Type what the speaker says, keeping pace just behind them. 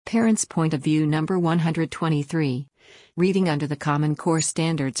Parents' Point of View number 123. Reading under the Common Core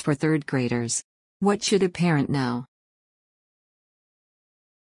Standards for Third Graders. What should a parent know?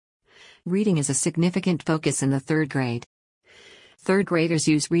 Reading is a significant focus in the third grade. Third graders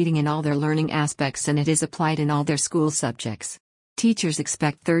use reading in all their learning aspects, and it is applied in all their school subjects. Teachers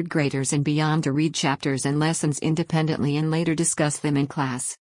expect third graders and beyond to read chapters and lessons independently and later discuss them in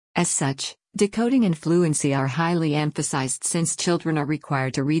class. As such, decoding and fluency are highly emphasized since children are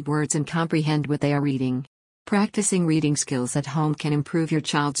required to read words and comprehend what they are reading. Practicing reading skills at home can improve your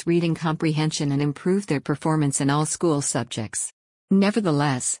child's reading comprehension and improve their performance in all school subjects.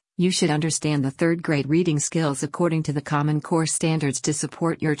 Nevertheless, you should understand the third grade reading skills according to the Common Core standards to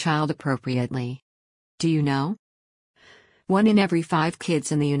support your child appropriately. Do you know? 1 in every 5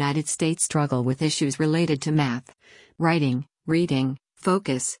 kids in the United States struggle with issues related to math, writing, reading,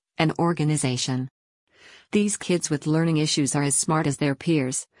 focus, and organization. These kids with learning issues are as smart as their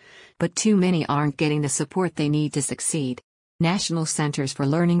peers, but too many aren't getting the support they need to succeed. National Centers for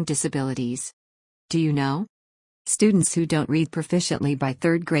Learning Disabilities. Do you know? Students who don't read proficiently by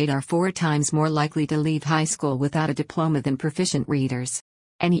third grade are 4 times more likely to leave high school without a diploma than proficient readers.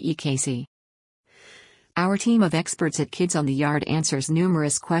 NEE Casey. Our team of experts at Kids on the Yard answers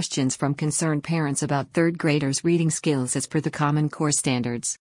numerous questions from concerned parents about third graders' reading skills as per the Common Core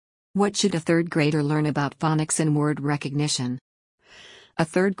standards. What should a third grader learn about phonics and word recognition? A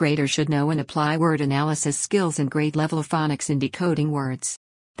third grader should know and apply word analysis skills and grade-level phonics in decoding words.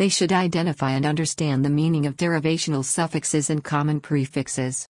 They should identify and understand the meaning of derivational suffixes and common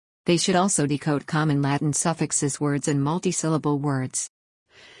prefixes. They should also decode common Latin suffixes, words, and multisyllable words.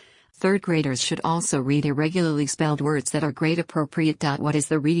 Third graders should also read irregularly spelled words that are grade appropriate. What is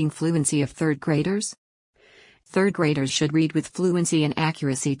the reading fluency of third graders? Third graders should read with fluency and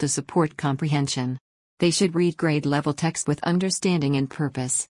accuracy to support comprehension. They should read grade-level text with understanding and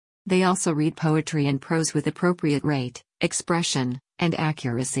purpose. They also read poetry and prose with appropriate rate, expression, and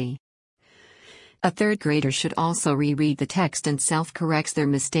accuracy. A third grader should also reread the text and self-corrects their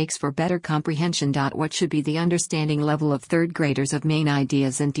mistakes for better comprehension. What should be the understanding level of third graders of main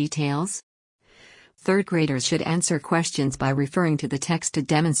ideas and details? Third graders should answer questions by referring to the text to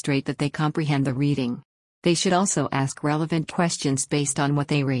demonstrate that they comprehend the reading. They should also ask relevant questions based on what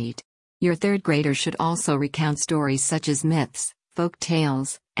they read. Your third graders should also recount stories such as myths, folk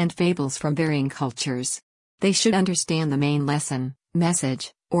tales, and fables from varying cultures. They should understand the main lesson,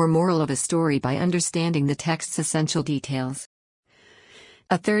 message, or moral of a story by understanding the text's essential details.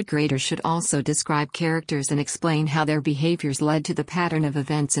 A third grader should also describe characters and explain how their behaviors led to the pattern of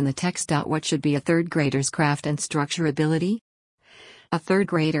events in the text. What should be a third grader's craft and structure ability? A third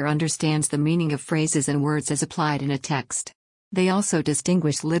grader understands the meaning of phrases and words as applied in a text. They also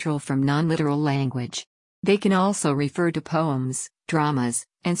distinguish literal from non-literal language. They can also refer to poems, dramas,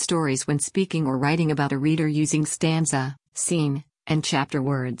 and stories when speaking or writing about a reader using stanza, scene, and chapter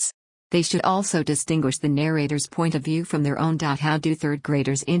words. They should also distinguish the narrator's point of view from their own. How do third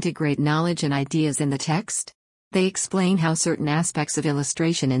graders integrate knowledge and ideas in the text? They explain how certain aspects of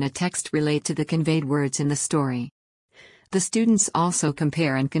illustration in a text relate to the conveyed words in the story. The students also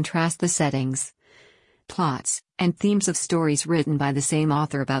compare and contrast the settings, plots, and themes of stories written by the same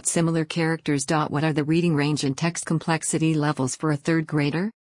author about similar characters. What are the reading range and text complexity levels for a third grader?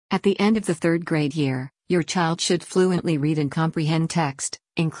 At the end of the third grade year, your child should fluently read and comprehend text,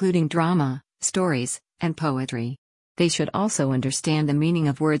 including drama, stories, and poetry. They should also understand the meaning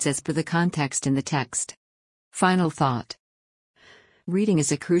of words as per the context in the text. Final thought. Reading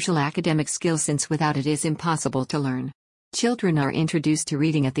is a crucial academic skill since without it is impossible to learn. Children are introduced to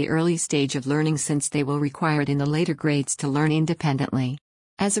reading at the early stage of learning since they will require it in the later grades to learn independently.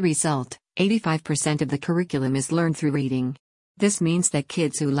 As a result, 85% of the curriculum is learned through reading. This means that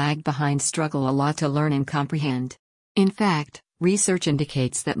kids who lag behind struggle a lot to learn and comprehend. In fact, research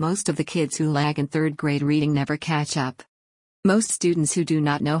indicates that most of the kids who lag in third grade reading never catch up. Most students who do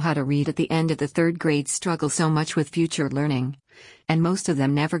not know how to read at the end of the third grade struggle so much with future learning, and most of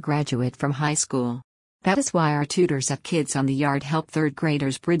them never graduate from high school. That is why our tutors at Kids on the Yard help third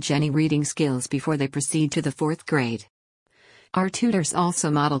graders bridge any reading skills before they proceed to the 4th grade. Our tutors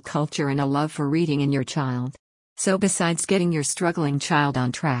also model culture and a love for reading in your child. So besides getting your struggling child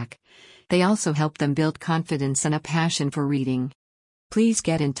on track, they also help them build confidence and a passion for reading. Please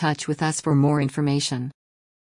get in touch with us for more information.